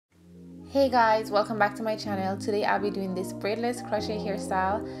Hey guys, welcome back to my channel. Today I'll be doing this braidless crochet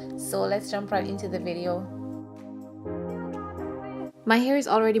hairstyle, so let's jump right into the video. My hair is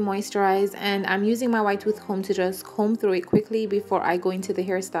already moisturized and I'm using my wide tooth comb to just comb through it quickly before I go into the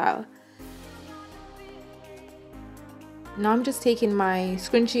hairstyle. Now I'm just taking my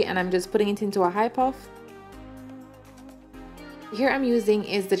scrunchie and I'm just putting it into a high puff. Here I'm using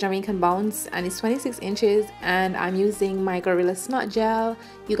is the Jamaican Bounce and it's 26 inches and I'm using my Gorilla Snot gel.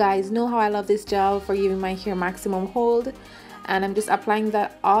 You guys know how I love this gel for giving my hair maximum hold, and I'm just applying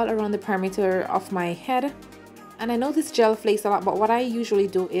that all around the perimeter of my head. And I know this gel flakes a lot, but what I usually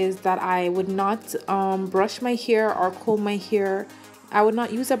do is that I would not brush my hair or comb my hair. I would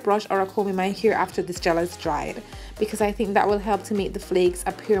not use a brush or a comb in my hair after this gel is dried, because I think that will help to make the flakes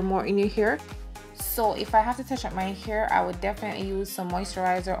appear more in your hair. So if I have to touch up my hair, I would definitely use some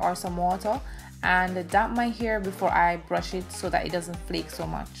moisturizer or some water and damp my hair before I brush it so that it doesn't flake so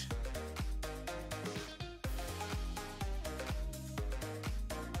much.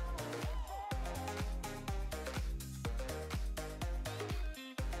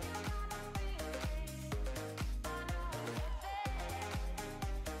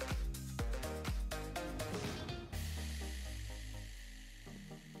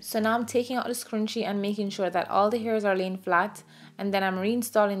 So now I'm taking out the scrunchie and making sure that all the hairs are laying flat, and then I'm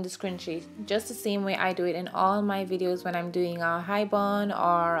reinstalling the scrunchie just the same way I do it in all my videos when I'm doing a high bun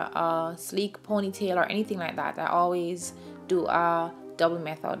or a sleek ponytail or anything like that. I always do a double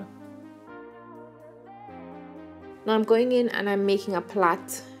method. Now I'm going in and I'm making a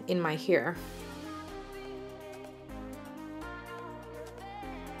plait in my hair.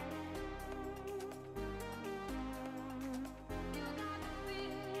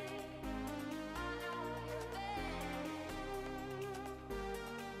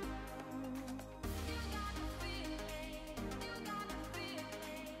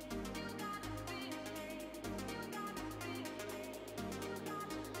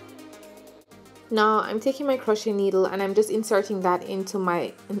 Now I'm taking my crochet needle and I'm just inserting that into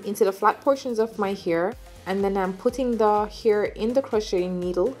the flat portions of my hair, and then I'm putting the hair in the crochet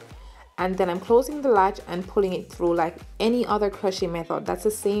needle, and then I'm closing the latch and pulling it through like any other crochet method. That's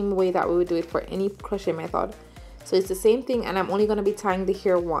the same way that we would do it for any crochet method. So it's the same thing, and I'm only going to be tying the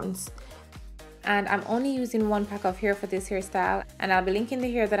hair once. And I'm only using one pack of hair for this hairstyle, and I'll be linking the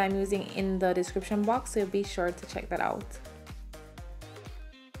hair that I'm using in the description box, so be sure to check that out.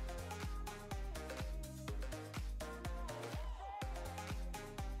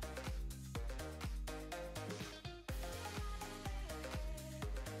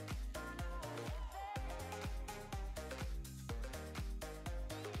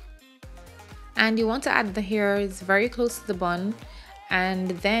 And you want to add the hairs very close to the bun,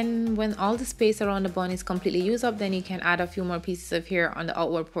 and then when all the space around the bun is completely used up, then you can add a few more pieces of hair on the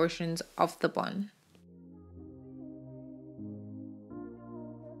outward portions of the bun.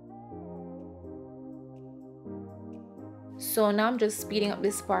 So now I'm just speeding up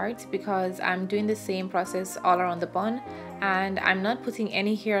this part because I'm doing the same process all around the bun, and I'm not putting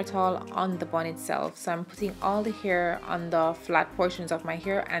any hair at all on the bun itself. So I'm putting all the hair on the flat portions of my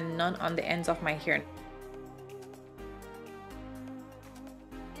hair and none on the ends of my hair.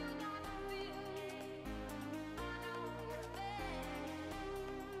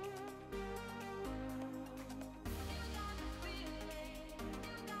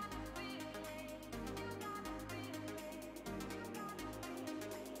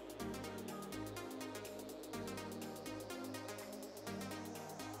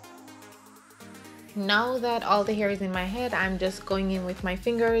 Now that all the hair is in my head, I'm just going in with my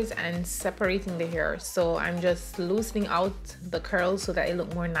fingers and separating the hair. So I'm just loosening out the curls so that it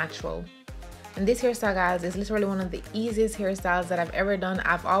look more natural. And this hairstyle, guys, is literally one of the easiest hairstyles that I've ever done.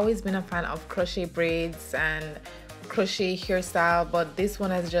 I've always been a fan of crochet braids and crochet hairstyle, but this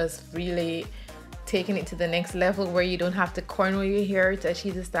one has just really taken it to the next level where you don't have to cornrow your hair to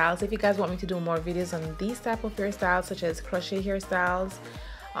achieve the style. So if you guys want me to do more videos on these type of hairstyles, such as crochet hairstyles,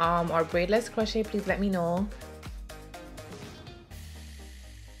 or braidless crochet, please let me know.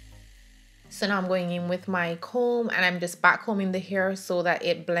 So now I'm going in with my comb and I'm just back combing the hair so that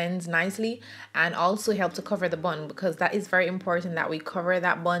it blends nicely, and also help to cover the bun, because that is very important that we cover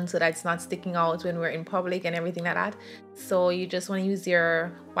that bun so that it's not sticking out when we're in public and everything like that. So you just want to use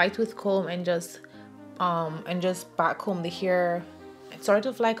your wide tooth comb and just back comb the hair. It's sort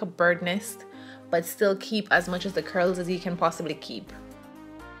of like a bird nest, but still keep as much of the curls as you can possibly keep.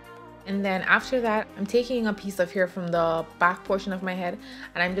 And then after that, I'm taking a piece of hair from the back portion of my head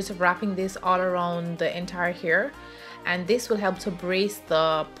and I'm just wrapping this all around the entire hair, and this will help to brace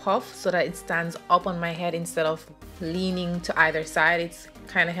the puff so that it stands up on my head instead of leaning to either side. It's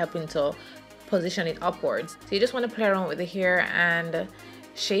kind of helping to position it upwards. So you just want to play around with the hair and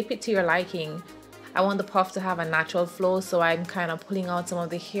shape it to your liking. I want the puff to have a natural flow, so I'm kind of pulling out some of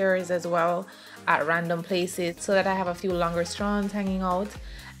the hairs as well at random places so that I have a few longer strands hanging out,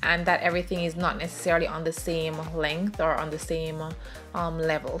 and that everything is not necessarily on the same length or on the same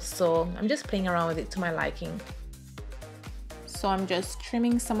level. So I'm just playing around with it to my liking. So I'm just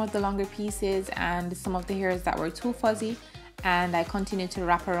trimming some of the longer pieces and some of the hairs that were too fuzzy, and I continue to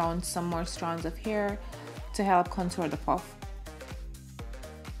wrap around some more strands of hair to help contour the puff.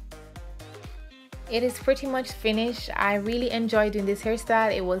 It is pretty much finished. I really enjoyed doing this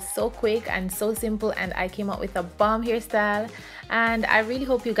hairstyle. It was so quick and so simple, and I came up with a bomb hairstyle, and I really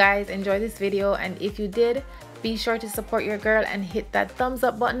hope you guys enjoyed this video. And if you did, be sure to support your girl and hit that thumbs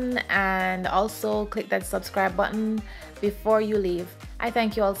up button, and also click that subscribe button before you leave. I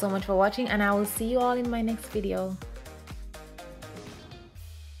thank you all so much for watching, and I will see you all in my next video.